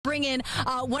bring in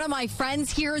one of my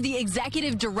friends here, the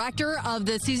executive director of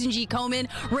the Susan G. Komen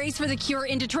Race for the Cure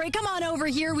in Detroit. Come on over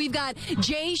here. We've got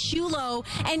Jay Shulo.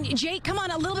 And Jay, come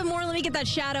on a little bit more. Let me get that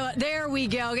shadow. There we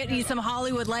go. Getting you some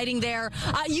Hollywood lighting there.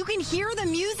 You can hear the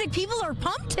music. People are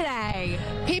pumped today.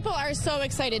 People are so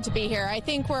excited to be here. I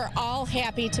think we're all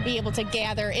happy to be able to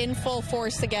gather in full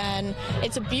force again.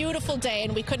 It's a beautiful day,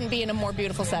 and we couldn't be in a more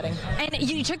beautiful setting. And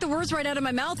you took the words right out of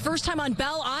my mouth. First time on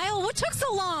Belle Isle. What took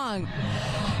so long?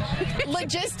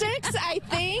 Logistics, I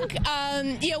think.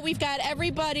 We've got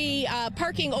everybody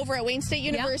parking over at Wayne State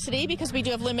University because we do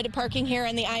have limited parking here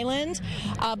on the island.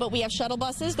 But we have shuttle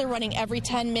buses. They're running every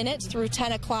 10 minutes through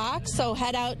 10 o'clock. So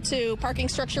head out to Parking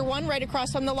Structure 1 right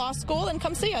across from the law school and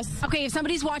come see us. Okay, if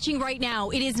somebody's watching right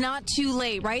now, it is not too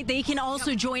late, right? They can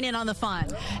also join in on the fun.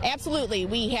 Absolutely.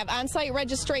 We have on-site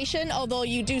registration, although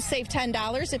you do save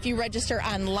 $10 if you register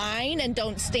online and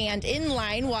don't stand in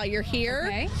line while you're here.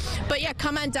 Okay. But yeah,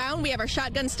 come on down. We have our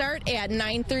shotgun start at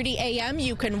 9:30 a.m.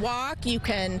 You can walk, you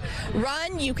can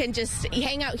run, you can just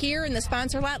hang out here in the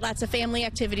sponsor lot. Lots of family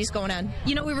activities going on.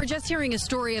 You know, we were just hearing a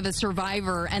story of a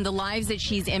survivor and the lives that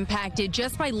she's impacted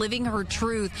just by living her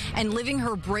truth and living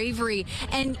her bravery.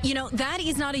 And, you know, that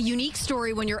is not a unique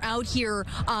story when you're out here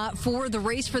for the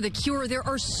Race for the Cure. There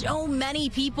are so many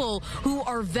people who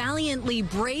are valiantly,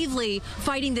 bravely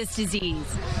fighting this disease.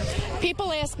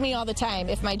 People ask me all the time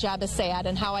if my job is sad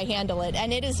and how I handle it,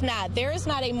 and it is not. There is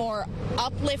not a more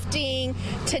uplifting,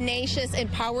 tenacious,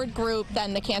 empowered group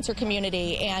than the cancer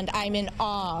community, and I'm in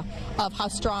awe of how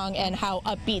strong and how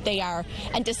upbeat they are.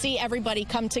 And to see everybody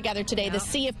come together today, the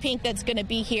sea of pink that's going to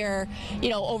be here, you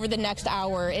know, over the next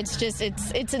hour, it's just,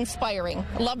 it's inspiring.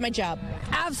 I love my job.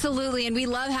 Absolutely, and we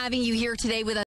love having you here today with us.